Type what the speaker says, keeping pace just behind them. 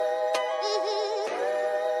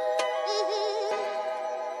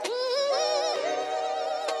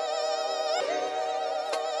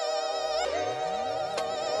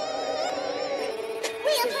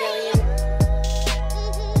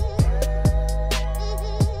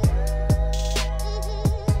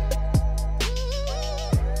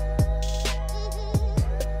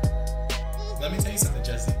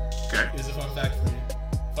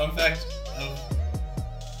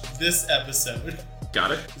this episode.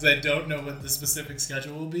 Got it. Because I don't know what the specific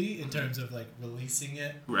schedule will be in terms of like releasing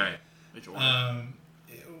it. Right.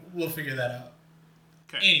 We'll figure that out.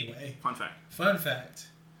 Okay. Anyway. Fun fact.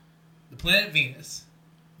 The planet Venus,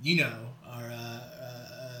 our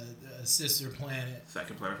sister planet.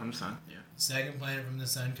 Second planet from the sun, yeah. Second planet from the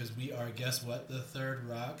sun, because we are, guess what, the third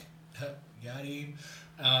rock. Got him.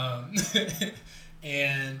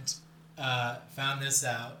 And found this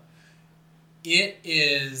out. It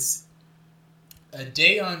is a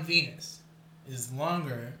day on Venus is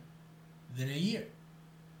longer than a year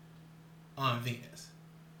on Venus.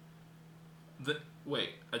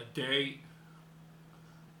 A day...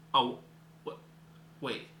 Oh, what?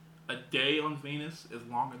 Wait. A day on Venus is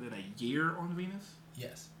longer than a year on Venus?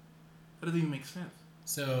 Yes. That doesn't even make sense.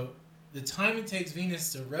 So, the time it takes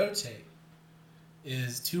Venus to rotate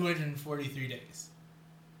is 243 days.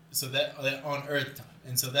 So that on Earth time.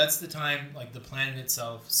 And so that's the time like the planet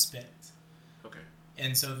itself spins. Okay.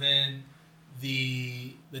 And so then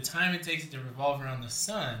the time it takes it to revolve around the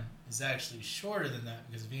sun is actually shorter than that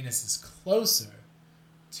because Venus is closer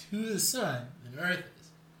to the sun than Earth is.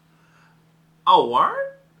 Oh,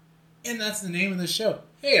 what? And that's the name of the show.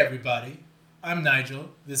 Hey everybody, I'm Nigel.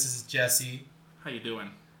 This is Jesse. How you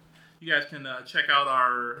doing? You guys can check out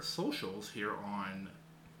our socials here on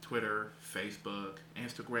Twitter, Facebook,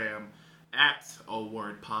 Instagram, at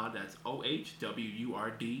OWordPod. That's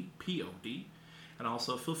OHWURDPOD. And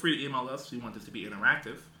also feel free to email us if you want this to be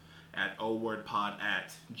interactive at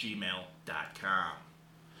owordpod@gmail.com.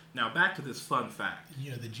 Now back to this fun fact.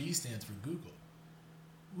 The G stands for Google.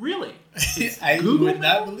 Really? I would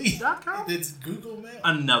not believe .com? It's Google Mail.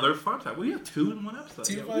 Another fun fact. We have 2 in one episode.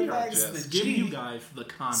 Two fun facts. Just the giving G you guys the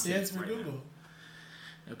content stands for right Google.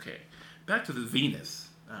 Now. Okay, back to the Venus.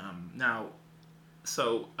 Now,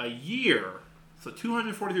 so a year, so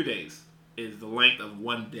 243 days is the length of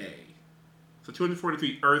one day. So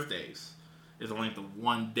 243 Earth days is the length of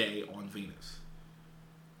one day on Venus.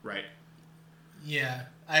 Right? Yeah,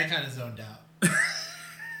 I kind of zoned out.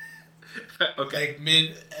 Okay.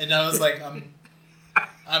 And I was like,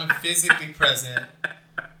 I'm physically present,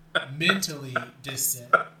 mentally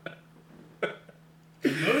distant,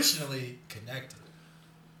 emotionally connected.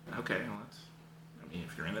 Okay, well,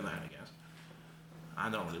 if you're into that, I guess. I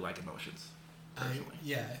don't really like emotions, personally.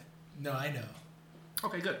 I know.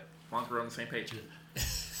 Okay, good. As long as we're on the same page.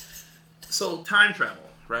 So, time travel,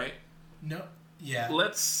 right? No, yeah.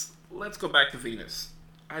 Let's go back to Venus.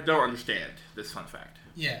 I don't understand this fun fact.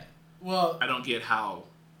 Yeah, well... I don't get how...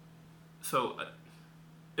 So,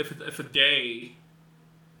 if a day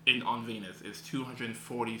on Venus is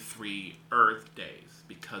 243 Earth days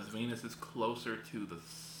because Venus is closer to the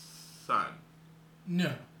sun...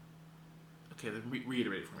 No. Okay, then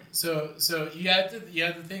reiterate for me. So you have to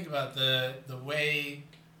think about the way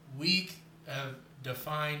we have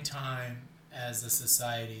defined time as a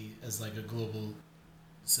society, as like a global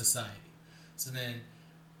society. So then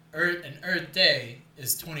an Earth day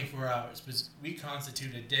is 24 hours, but we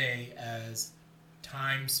constitute a day as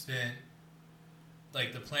time spent,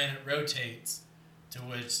 like the planet rotates to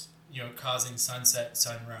which, causing sunset,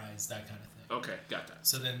 sunrise, that kind of thing. Okay, got that.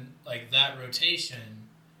 So then, like, that rotation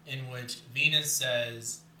in which Venus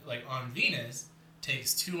says, like, on Venus,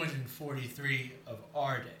 takes 243 of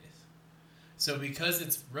our days. So because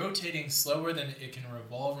it's rotating slower than it can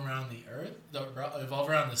revolve around the Earth, revolve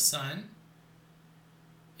around the sun,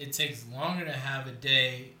 it takes longer to have a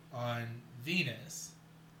day on Venus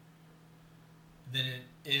than it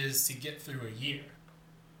is to get through a year.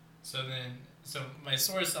 So my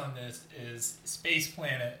source on this is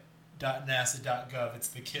spaceplanet.nasa.gov. It's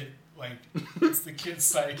the kid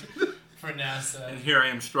site for NASA. And here I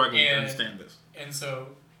am struggling to understand this. And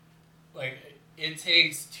so, like, it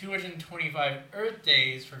takes 225 Earth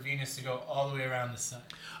days for Venus to go all the way around the sun.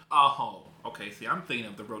 Oh, okay. See, I'm thinking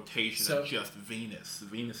of the rotation of just Venus.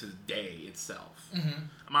 Venus's day itself. Mm-hmm.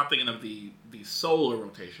 I'm not thinking of the solar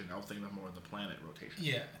rotation. I was thinking of more of the planet rotation.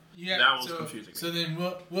 Yeah. That was confusing. So then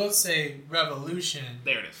we'll say revolution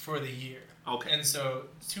there it is. For the year. Okay. And so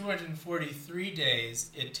 243 days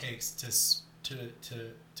it takes to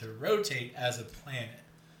rotate as a planet.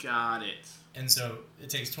 Got it. And so it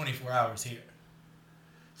takes 24 hours here.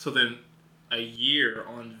 So then a year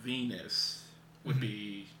on Venus would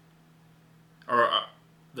be... Or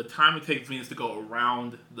the time it takes Venus to go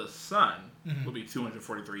around the sun would be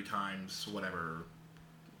 243 times whatever.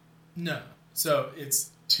 No. So it's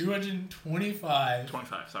 225.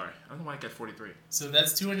 25, sorry. I don't know why I got 43. So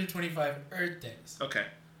that's 225 Earth days. Okay.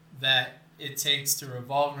 That it takes to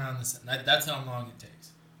revolve around the sun. That's how long it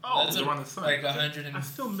takes. Oh, that's around the sun. Like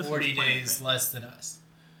 140 days less than us.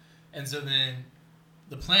 And so then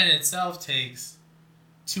the planet itself takes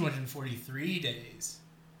 243 days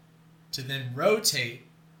to then rotate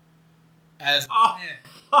as a planet.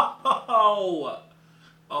 Oh,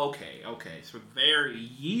 okay. So their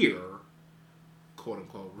year, quote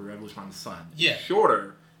unquote, revolution on the sun, Yeah. is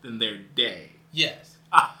shorter than their day. Yes.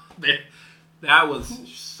 That was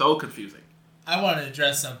so confusing. I want to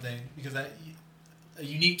address something because a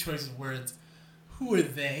unique choice of words. Who are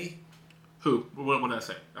they? Who? What did I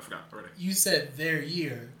say? I forgot already. You said their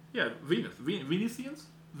year. Yeah, Venus. Venusians?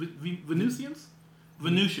 Venusians?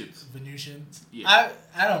 Venusians. Venusians. Yeah.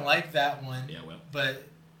 I don't like that one. Yeah, well. But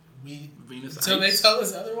we. Venus. So they tell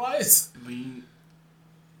us otherwise?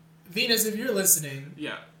 Venus, if you're listening.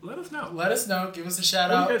 Yeah, let us know. Let us know. Give us a shout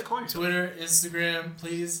What out. do you guys call yourself? Twitter, Instagram,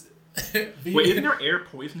 please. Wait, isn't our air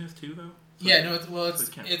poisonous too, though? So yeah, no, it's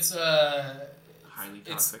highly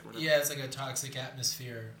toxic. Yeah, it's like a toxic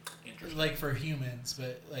atmosphere. Like for humans,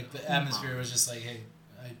 but like the atmosphere was just like, hey,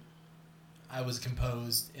 I was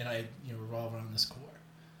composed and I revolve around this core.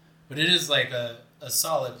 But it is like a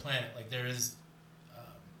solid planet. Like there is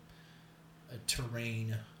a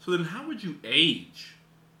terrain. So then how would you age?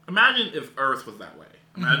 Imagine if Earth was that way.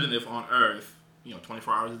 Imagine if on Earth,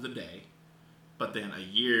 24 hours is a day, but then a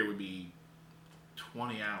year would be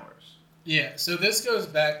 20 hours. Yeah, so this goes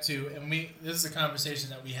back to, and this is a conversation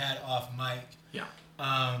that we had off mic. Yeah.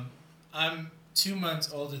 I'm 2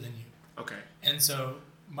 months older than you. Okay. And so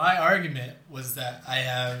my argument was that I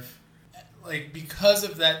have, because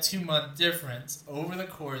of that 2 month difference over the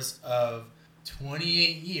course of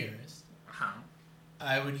 28 years,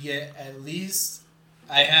 I would get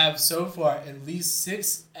I have so far at least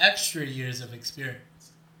 6 extra years of experience.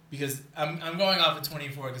 Because I'm going off of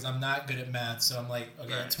 24 because I'm not good at math. So I'm like,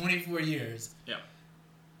 okay, right. 24 years. Yeah.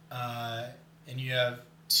 And you have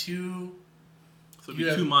two. So it'd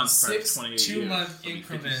be 2 months times 28 years. 2 month so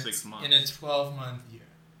increments months, in a 12-month year.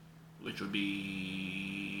 Which would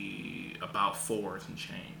be about 4 and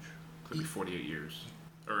change. Could be 48 years.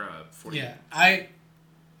 Or 48 Yeah,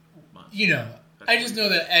 months. I just know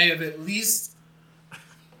that I have at least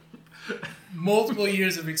multiple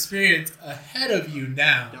years of experience ahead of you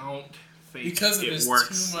now. Don't think because of it this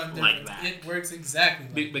works 2 month like difference. that. It works exactly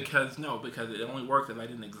like because it only worked if I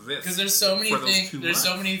didn't exist. Because there's so many things. There's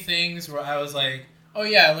so many things where I was like, oh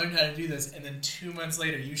yeah, I learned how to do this, and then 2 months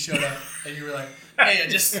later you showed up and you were like, hey, I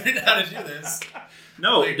just learned how to do this.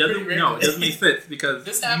 No, it doesn't. No, it doesn't make sense because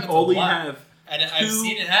this happens you only a lot. have. And I've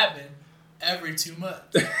seen it happen every 2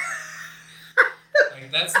 months.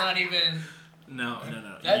 That's not even. No.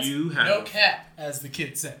 That's you have no cap, as the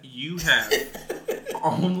kids say. You have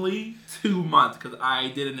only 2 months because I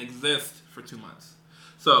didn't exist for 2 months.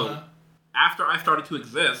 So after I started to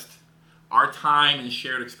exist, our time and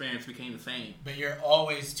shared experience became the same. But you're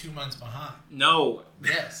always 2 months behind. No.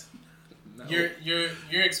 Yes. No.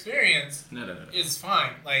 Your experience is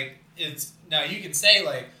fine. It's now you can say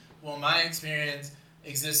well, my experience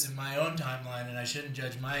exists in my own timeline, and I shouldn't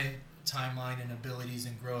judge my timeline and abilities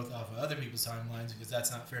and growth off of other people's timelines because that's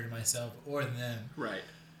not fair to myself or them. Right.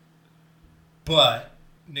 But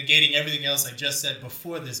negating everything else I just said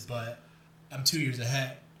before this, I'm 2 years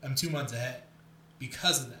ahead. I'm 2 months ahead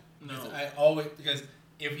because of that. No. Because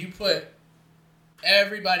if you put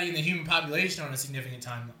everybody in the human population on a significant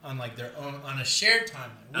time, on their own, on a shared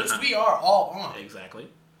timeline, which we are all on. Exactly.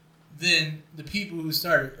 Then the people who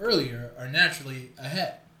started earlier are naturally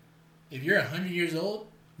ahead. If you're 100 years old,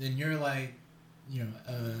 then you're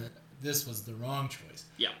this was the wrong choice.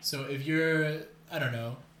 Yeah. So if you're, I don't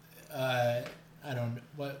know,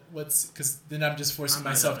 because then I'm just forcing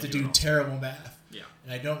myself to do terrible math. Yeah.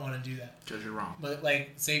 And I don't want to do that. Because you're wrong. But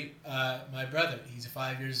say my brother, he's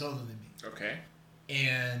 5 years older than me. Okay.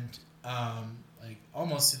 And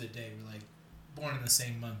almost to the day, we're born in the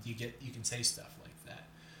same month. You can say stuff like that.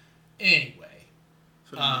 Anyway,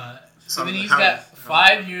 so then he's got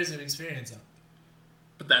 5 years of experience on me.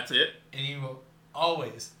 But that's it. And he will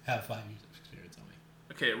always have 5 years of experience on me.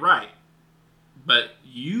 Okay, right. But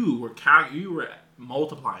you were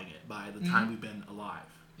multiplying it by the time we've been alive.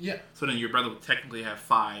 Yeah. So then your brother would technically have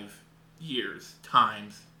 5 years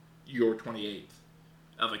times your 28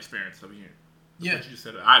 of experience of a year. Yeah. What you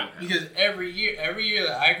said I would have. Because every year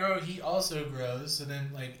that I grow, he also grows. So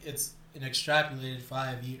then it's an extrapolated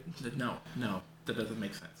 5 years. No, that doesn't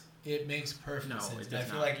make sense. It makes perfect sense. It does I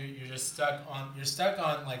feel not. like you're just stuck on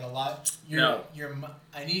a lot.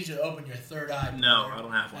 I need you to open your third eye, brother. No, I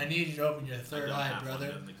don't have one. I need you to open your third eye, brother.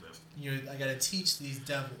 It doesn't exist. I gotta teach these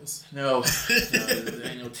devils. No, there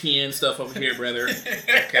ain't no TN stuff over here, brother.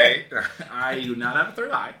 Okay, I do not have a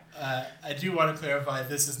third eye. I do want to clarify.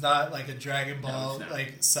 This is not like a Dragon Ball No,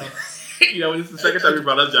 it's not. You know, this is the second time we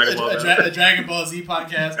brought up Dragon Ball. A Dragon Ball Z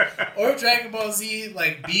podcast or Dragon Ball Z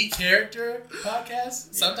like B character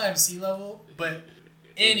podcast. Sometimes C level, but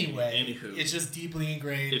anyway, it's just deeply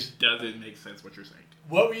ingrained. It doesn't make sense what you're saying.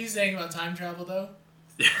 What were you saying about time travel, though?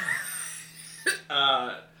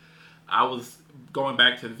 I was going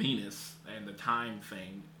back to Venus and the time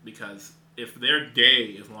thing because if their day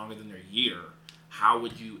is longer than their year, how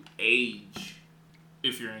would you age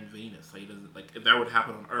if you're in Venus? Like if that would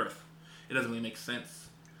happen on Earth, it doesn't really make sense.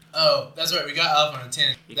 Oh, that's right. We got off on a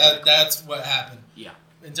tangent. That's what happened. Yeah,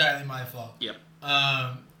 entirely my fault. Yep.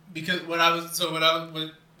 Because what I was going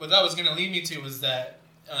to lead me to was that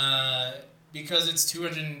because it's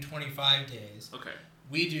 225 days. Okay.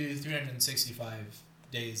 We do 365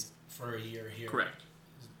 days for a year here. Correct.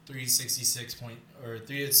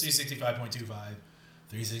 365.25.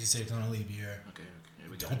 366 on a leap year. Okay.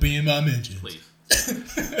 Don't be in my mentions. Please.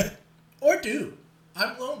 Or do.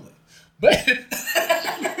 I'm lonely. But you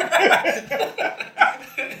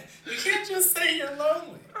can't just say you're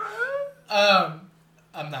lonely.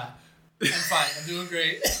 I'm not. I'm fine. I'm doing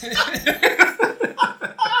great. No.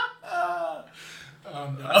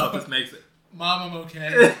 I hope this makes it. Mom, I'm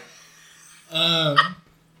okay.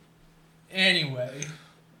 Anyway,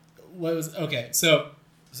 so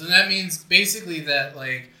that means basically that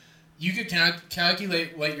like you could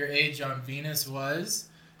calculate what your age on Venus was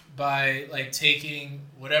by like taking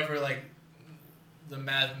whatever like the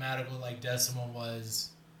mathematical like decimal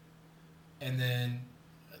was, and then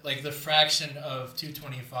like the fraction of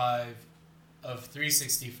 225 of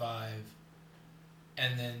 365,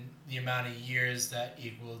 and then the amount of years that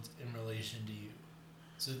equaled in relation to you.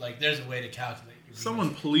 So like there's a way to calculate your Venus.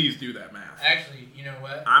 Someone please do that math. Actually, you know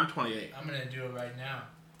what? I'm 28. I'm gonna do it right now.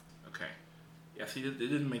 Okay. Yeah, see, it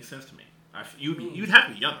didn't make sense to me. You'd have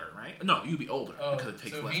to be younger, right? No, you'd be older because it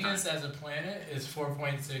takes less time. So Venus as a planet is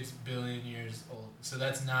 4.6 billion years old. So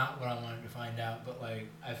that's not what I wanted to find out, but like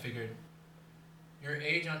I figured your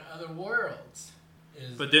age on other worlds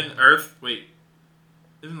is. But then Earth,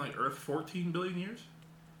 isn't like Earth 14 billion years?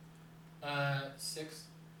 6.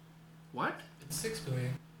 What? It's 6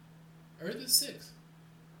 billion. Earth is 6.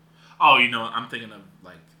 Oh, I'm thinking of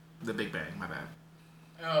like the Big Bang. My bad.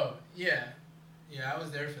 Oh yeah. Yeah, I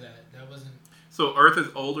was there for that. That wasn't... So Earth is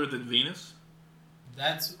older than Venus?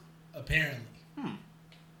 That's apparently.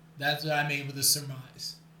 That's what I'm able to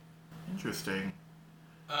surmise. Interesting.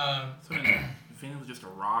 So Venus was just a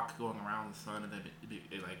rock going around the sun, and then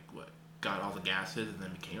it like what got all the gases, and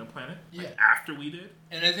then became a planet. Yeah. Like after we did.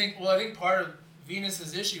 And I think part of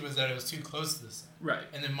Venus's issue was that it was too close to the sun. Right.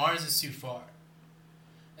 And then Mars is too far.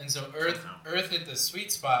 And so Earth hit the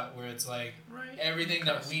sweet spot where it's like everything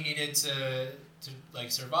that we needed to like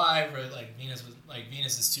survive, or like Venus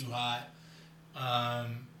is too hot,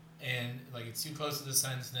 and like it's too close to the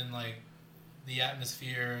sun. So then like the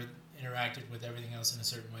atmosphere interacted with everything else in a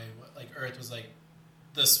certain way. Like Earth was like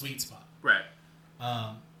the sweet spot. Right.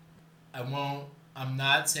 I'm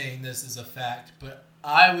not saying this is a fact, but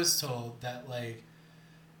I was told that like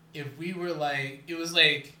if we were like it was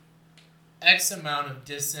like X amount of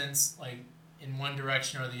distance like in one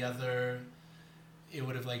direction or the other, it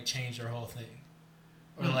would have like changed our whole thing.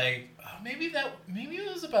 Or like maybe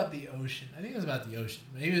it was about the ocean. I think it was about the ocean.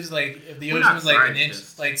 Maybe it was like if the ocean was like an inch,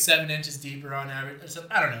 like 7 inches deeper on average or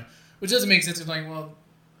something. I don't know. Which doesn't make sense. It's like, well,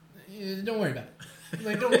 don't worry about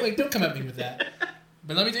it. Don't come at me with that.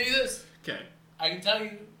 But let me tell you this. Okay. I can tell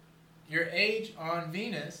you, your age on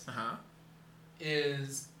Venus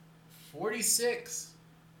is 46.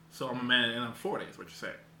 So I'm a man and I'm 40. Is what you're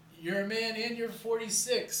saying. You're a man and you're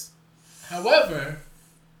 46. However,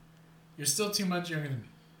 you're still 2 months younger than me,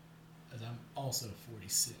 as I'm also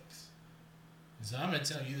 46. So I'm gonna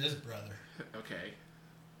tell you this, brother. Okay.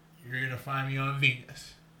 You're gonna find me on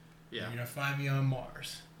Venus. Yeah. You're gonna find me on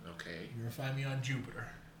Mars. Okay. You're gonna find me on Jupiter.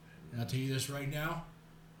 And I'll tell you this right now,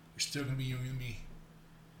 you're still gonna be younger than me.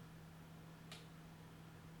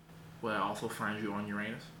 Will I also find you on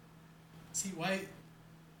Uranus? See why?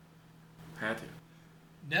 Had to.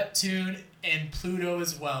 Neptune and Pluto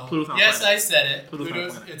as well. Pluto's not yes, a planet. I said it. Pluto's not a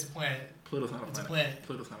planet. It's a planet. Pluto's not a planet. It's a planet.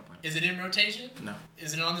 Pluto's not a planet. Is it in rotation? No.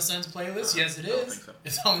 Is it on the sun's playlist? Yes, it I don't is. think so.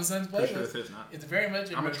 It's on the sun's Pretty playlist. sure this is not. It's very much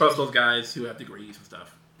in I'm gonna rotation. trust those guys who have degrees and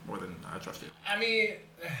stuff more than I trust you. I mean,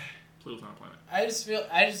 Pluto's not a planet.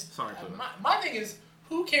 Sorry, Pluto. My thing is,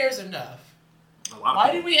 who cares enough? A lot of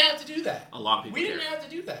Why people. did we have to do that? A lot of people. We didn't have to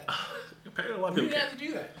do that. Apparently, a lot of We people didn't care. have to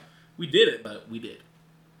do that. We did it, but we did.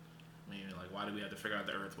 I mean, like, why did we have to figure out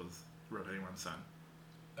the Earth was rotating around the sun?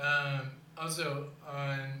 Also,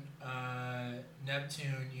 on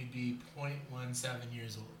Neptune, you'd be 0.17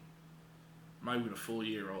 years old. Might be a full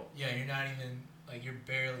year old. Yeah, you're not even, like, you're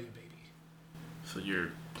barely a baby. So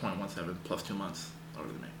you're 0.17 plus 2 months older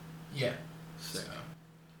than me. Yeah. Sick. So,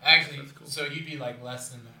 actually, That's cool. so you'd be like less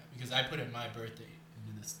than that because I put in my birthday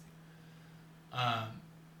into this thing.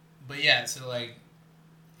 But yeah, so like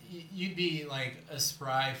you'd be like a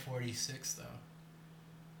spry 46 though.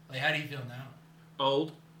 Like, how do you feel now?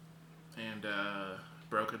 Old and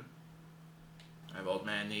broken. I have old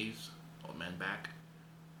man knees, old man back.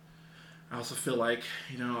 I also feel like,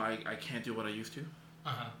 I can't do what I used to.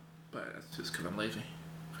 Uh-huh. But that's just because I'm lazy,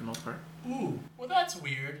 for the most part. Ooh, well, that's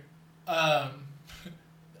weird.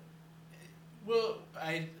 Well,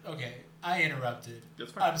 I interrupted.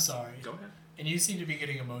 That's fine. I'm sorry. Go ahead. And you seem to be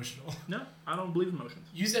getting emotional. No, I don't believe in emotions.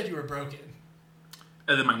 You said you were broken.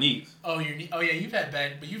 Other than my knees. Oh, your knee. Oh, yeah, you've had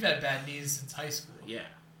bad knees since high school. Yeah.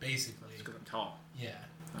 Basically. It's because I'm tall. Yeah.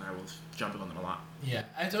 And I was jumping on them a lot. Yeah,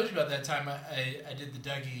 I told you about that time I did the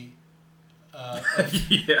Dougie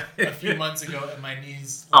Yeah. a few months ago, and my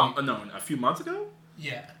knees. No, a few months ago?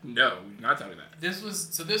 Yeah. No, you're not telling me that. This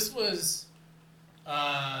was.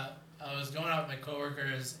 I was going out with my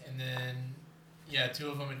coworkers, and then, yeah, 2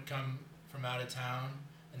 of them had come from out of town,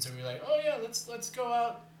 and so we were like, oh yeah, let's go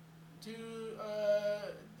out to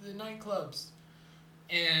the nightclubs,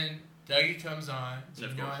 and Dougie comes on. So,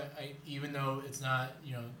 of I even though it's not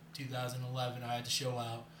 2011, I had to show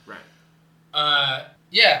out. Right.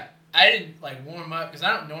 Yeah, I didn't like warm up because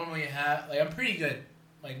I don't normally have I'm pretty good.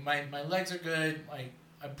 Like my legs are good. Like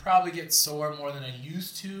I probably get sore more than I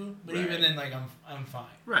used to, but Right. even then, like I'm fine.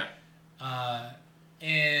 Right.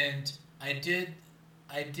 And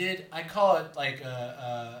I call it like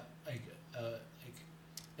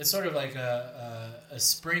it's sort of like a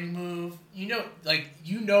spring move. You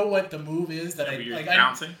know what the move is that You're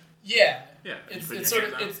bouncing? Yeah. Yeah. It's sort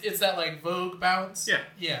of it's that like Vogue bounce. Yeah.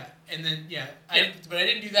 Yeah. And then but I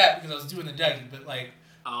didn't do that because I was doing the Dougie, but like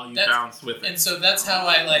oh, you bounce with it. And so that's how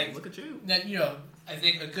I like look at you. That I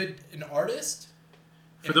think an artist.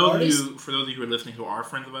 For those of you who are listening who are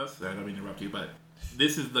friends of us, I don't mean to interrupt you, but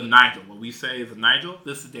this is the Nigel. What we say is the Nigel.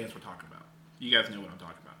 This is the dance we're talking about. You guys know what I'm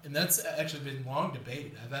talking about. And that's actually been long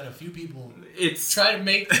debated. I've had a few people It's try to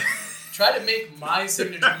make my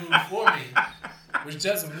signature move for me, which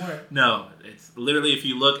doesn't work. No, it's literally if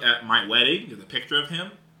you look at my wedding, there's a picture of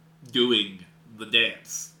him doing the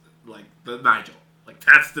dance, like the Nigel. Like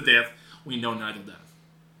that's the dance we know Nigel does.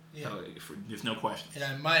 Yeah. So, there's no question. And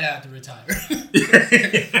I might have to retire.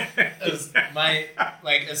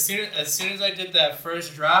 As soon as I did that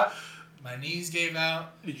first drop, my knees gave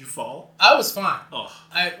out. Did you fall? I was fine. Oh.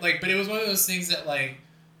 But it was one of those things that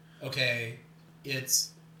okay,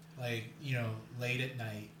 it's late at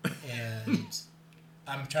night and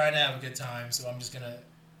I'm trying to have a good time, so I'm just gonna,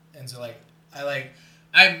 and so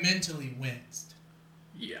I mentally winced.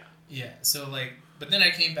 Yeah. Yeah. So but then I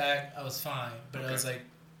came back, I was fine, but I was like,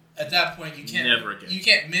 at that point you can't never again. You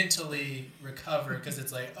can't mentally recover because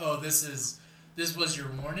it's like, oh, this was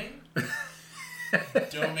your warning.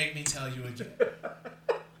 Don't make me tell you again.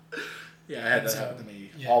 Yeah, I had that happen to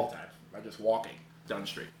me all the time. I'm just walking down the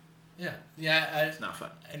street. Yeah, yeah. It's not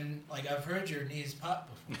fun. And I've heard your knees pop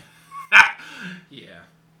before. Yeah.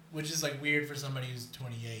 Which is weird for somebody who's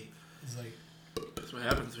 28. It's that's what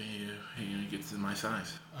happens when you get to my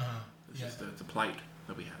size. It's just it's a plight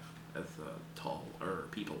that we have as taller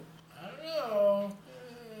people. I don't know.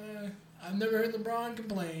 I've never heard LeBron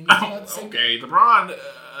complain. Okay, LeBron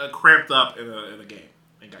cramped up in a game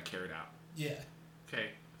and got carried out. Yeah.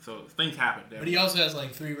 Okay, so things happen. But he also has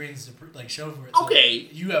 3 rings to show for it. So okay.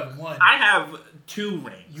 You have 1. I have 2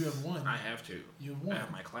 rings. You have 1. I have 2. You have 1. I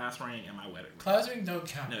have my class ring and my wedding ring. Class ring don't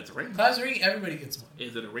count. No, it's a ring. Class ring, everybody gets 1.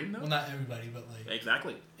 Is it a ring though? Well, not everybody, but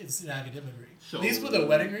Exactly. it's an academic ring. So, at least with a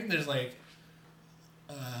wedding ring, there's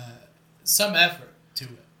some effort to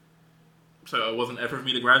it. So it wasn't effort for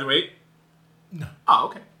me to graduate? No. Oh,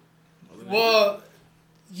 okay. Well,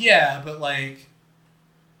 yeah, but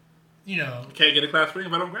you can't get a class ring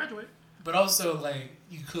if I don't graduate. But also,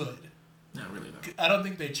 you could. Not really, though. I don't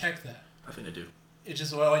think they check that. I think they do. It's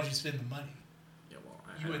just, why would you spend the money? Yeah, well,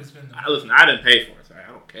 you wouldn't spend the money. Listen, I didn't pay for it, so I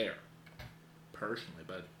don't care. Personally,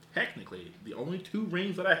 but technically, the only 2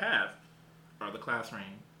 rings that I have are the class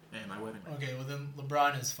ring and my wedding ring. Okay, well then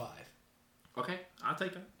LeBron has 5. Okay, I'll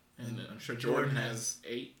take that. And I'm sure Jordan has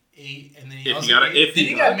 8. 8, and then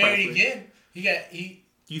he got married again.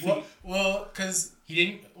 You think? Well, because he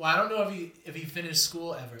didn't. Well, I don't know if he finished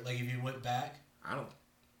school ever. If he went back. I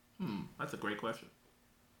don't. That's a great question.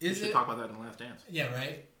 We should talk about that in The Last Dance. Yeah,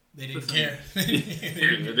 right. They didn't care.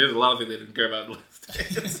 There's a lot of things they didn't care about in The Last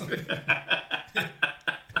Dance.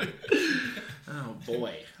 Oh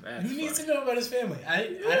boy, who needs to know about his family?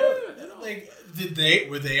 I don't.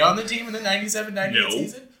 Were they on the team in the 97-98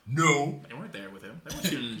 season? No. They weren't there with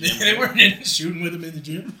They weren't shooting with him in the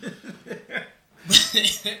gym.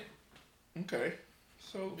 Okay.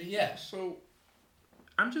 So But yeah. So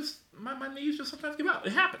I'm just my knees just sometimes give out.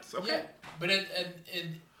 It happens. Okay. Yeah, but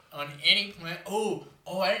on any planet. Oh,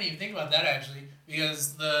 I didn't even think about that actually,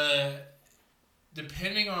 because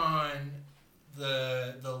depending on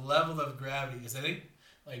the level of gravity, because I think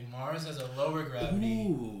like Mars has a lower gravity.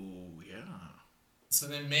 Ooh, yeah. So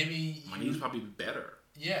then maybe my knees probably better.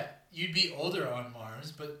 Yeah, you'd be older on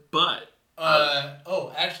Mars, but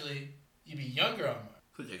actually, you'd be younger on Mars.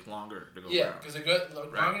 It takes longer to go around. Yeah, because it goes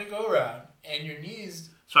longer to go around, and your knees.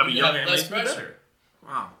 So I'd be younger and less be pressure. better.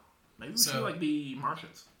 Wow, maybe we should be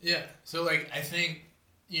Martians. Yeah, so like I think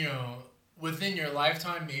within your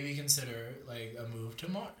lifetime, maybe consider like a move to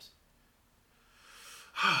Mars.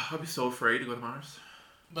 I'd be so afraid to go to Mars.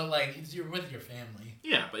 But like you're with your family.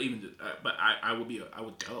 Yeah, but I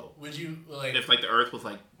would go. Would you like if like the Earth was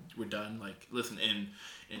like we're done? Like listen, in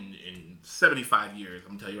 75 years, I'm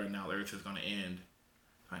gonna tell you right now, the Earth is gonna end.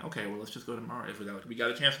 Like okay, well let's just go to Mars. If we got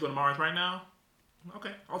a chance to go to Mars right now,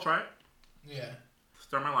 okay, I'll try it. Yeah.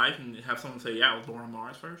 Start my life and have someone say, yeah, I was born on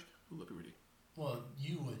Mars first. Ooh, that'd be ridiculous. Well,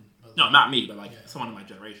 you wouldn't. But no, not me, but like someone in my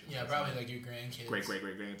generation. Yeah, probably like your grandkids. Great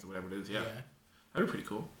grands or whatever it is. Yeah. That'd be pretty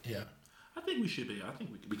cool. Yeah. I think we should be. I think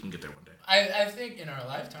we can get there one day. I think in our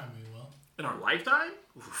lifetime we will. In our lifetime?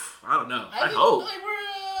 Oof, I don't know. I think, hope. Like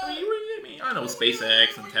we're, I know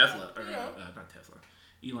SpaceX and Tesla. Or, not Tesla.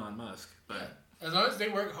 Elon Musk. But yeah. As long as they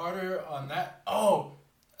work harder on that. Oh,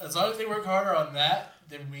 as long as they work harder on that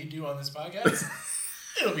than we do on this podcast,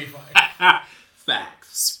 it'll be fine.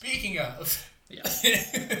 Facts. Speaking of. Yeah.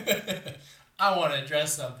 I want to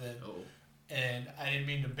address something. Oh. And I didn't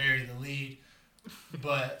mean to bury the lead,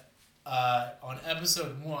 but on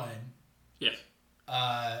episode 1, yes,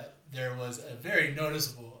 there was a very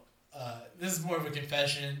noticeable. This is more of a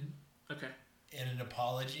confession, okay, and an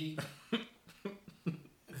apology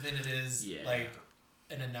than it is like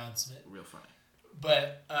an announcement. Real funny.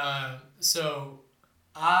 But so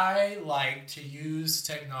I like to use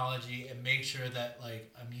technology and make sure that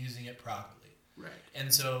like I'm using it properly. Right.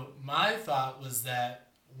 And so my thought was that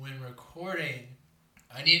when recording,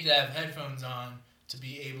 I need to have headphones on to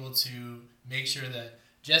be able to make sure that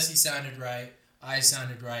Jesse sounded right, I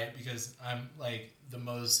sounded right, because I'm like the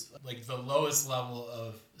lowest level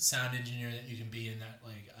of sound engineer that you can be in that.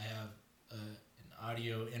 Like I have an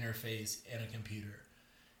audio interface and a computer,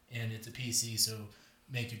 and it's a PC, so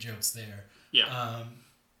make your jokes there. Yeah.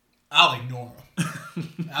 I'll ignore them.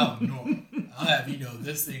 I'll have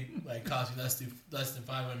this thing like cost me less than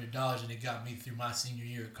 $500, and it got me through my senior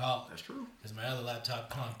year of college. That's true. Because my other laptop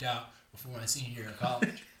conked out before my senior year of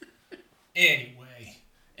college. Anyway,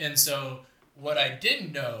 and so what I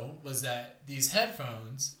didn't know was that these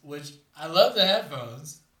headphones, which I love the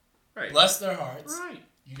headphones, right? Bless their hearts. Right.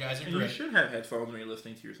 You guys are and great. You should have headphones when you're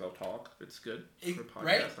listening to yourself talk. It's good for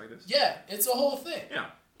podcasts like this. Yeah, it's a whole thing. Yeah.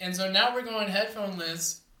 And so now we're going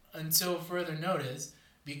headphoneless until further notice,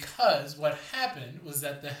 because what happened was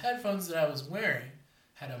that the headphones that I was wearing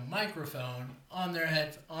had a microphone on the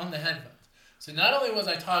headphones. So not only was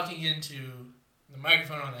I talking into the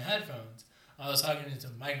microphone on the headphones, I was talking into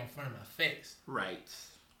the mic in front of my face. Right.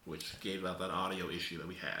 Which gave out that audio issue that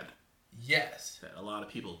we had. Yes. That a lot of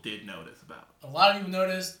people did notice about. A lot of people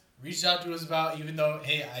noticed, reached out to us about, even though,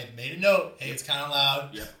 hey, I made a note. Hey, it's kind of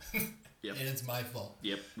loud. Yep. Yep. And it's my fault.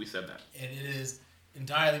 Yep, we said that. And it is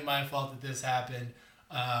entirely my fault that this happened.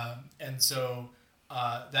 And so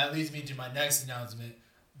that leads me to my next announcement,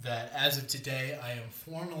 that as of today, I am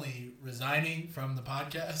formally resigning from the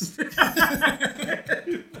podcast.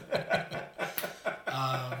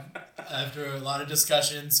 After a lot of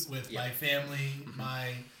discussions with my family,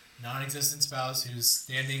 my non-existent spouse who's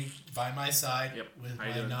standing by my side with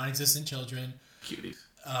my non-existent children. Cuties.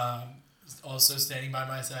 Also standing by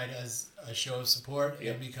my side as a show of support,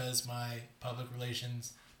 and because my public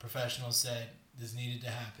relations professional said this needed to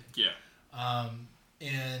happen. Yeah.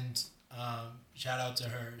 And shout out to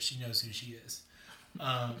her. She knows who she is.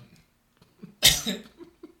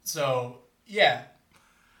 So, yeah.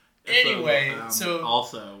 Anyway, so...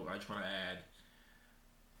 Also, I just want to add,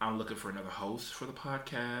 I'm looking for another host for the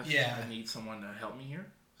podcast. Yeah. I need someone to help me here.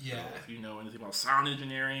 Yeah. So if you know anything about sound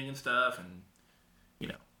engineering and stuff, and,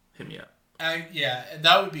 hit me up. Yeah, and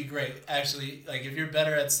that would be great. Actually, like if you're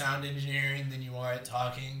better at sound engineering than you are at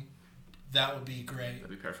talking, that would be great. That'd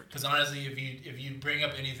be perfect. Because honestly, if you bring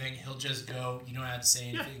up anything, he'll just go. You don't have to say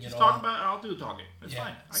anything at all. Talk about it. I'll do the talking. It's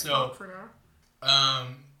fine. I can talk for an hour.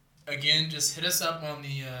 Again, just hit us up on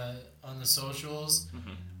the socials.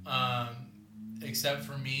 Mm-hmm. Except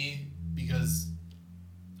for me, because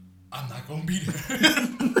I'm not gonna be there.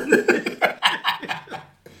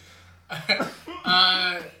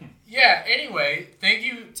 Yeah. Anyway, thank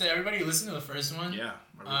you to everybody who listened to the first one. Yeah,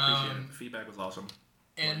 I really appreciate it. The feedback was awesome.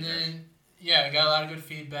 And then, I got a lot of good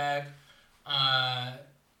feedback.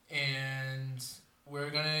 And we're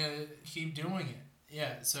gonna keep doing it.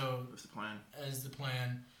 Yeah. So that's the plan. As the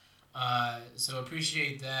plan. So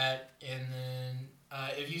appreciate that. And then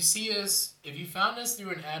if you found us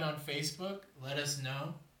through an ad on Facebook, let us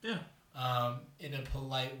know. Yeah. In a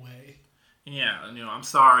polite way. Yeah, and I'm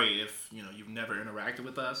sorry if you've never interacted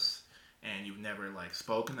with us and you've never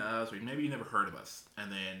spoken to us, or maybe you never heard of us,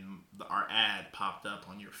 and then our ad popped up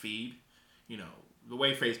on your feed. The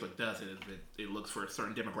way Facebook does it is it looks for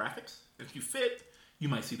certain demographics. If you fit, you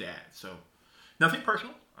might see the ad. So nothing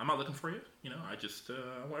personal. I'm not looking for you. I just I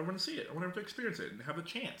want everyone to see it. I want everyone to experience it and have a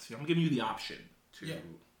chance. I'm giving you the option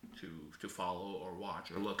to follow or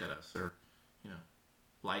watch or look at us or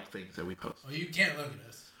like things that we post. Well, you can't look at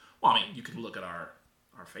us. Well, I mean, you can look at our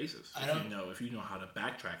faces if you know how to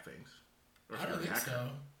backtrack things. Or I don't think so.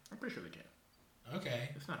 I'm pretty sure they can. Okay.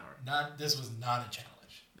 It's not hard. This was not a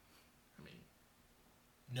challenge. I mean,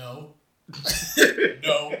 no.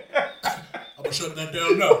 No. I'm gonna shut that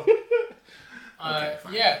down. No. Okay,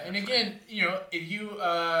 fine. Yeah, and again, if you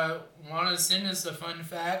want to send us a fun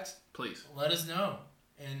fact, please let us know,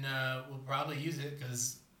 and we'll probably use it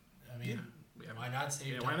because, why not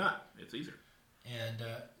save time? Why not? It's easier.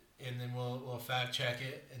 And then we'll fact check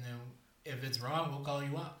it, and then if it's wrong, we'll call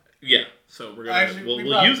you out. Yeah. So we're gonna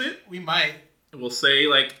we'll use it. We might. We'll say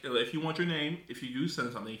if you want your name, if you do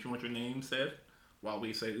send something, if you want your name said, while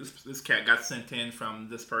we say this cat got sent in from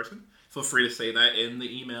this person, feel free to say that in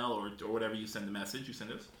the email or whatever you send the message you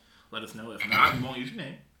send us. Let us know. If not, we won't use your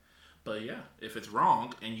name. But yeah, if it's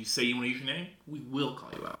wrong and you say you want to use your name, we will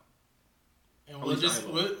call you out. And we'll just,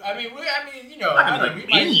 we'll just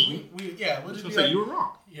say you were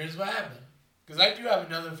wrong. Here's what happened. Because I do have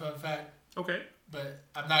another fun fact. Okay. But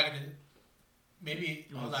I'm not gonna. Maybe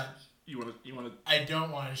hold on. You want to? I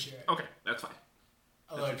don't want to share it. Okay, that's fine.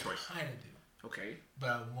 Although I kind of do. Okay. But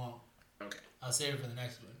I won't. Okay. I'll save it for the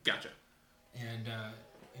next one. Gotcha. And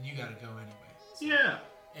you gotta go anyway. So. Yeah.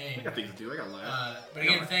 Anyway. I got things to do. I got life. But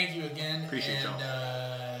again, thank you again. Appreciate y'all.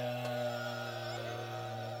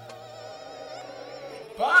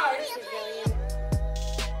 Bye.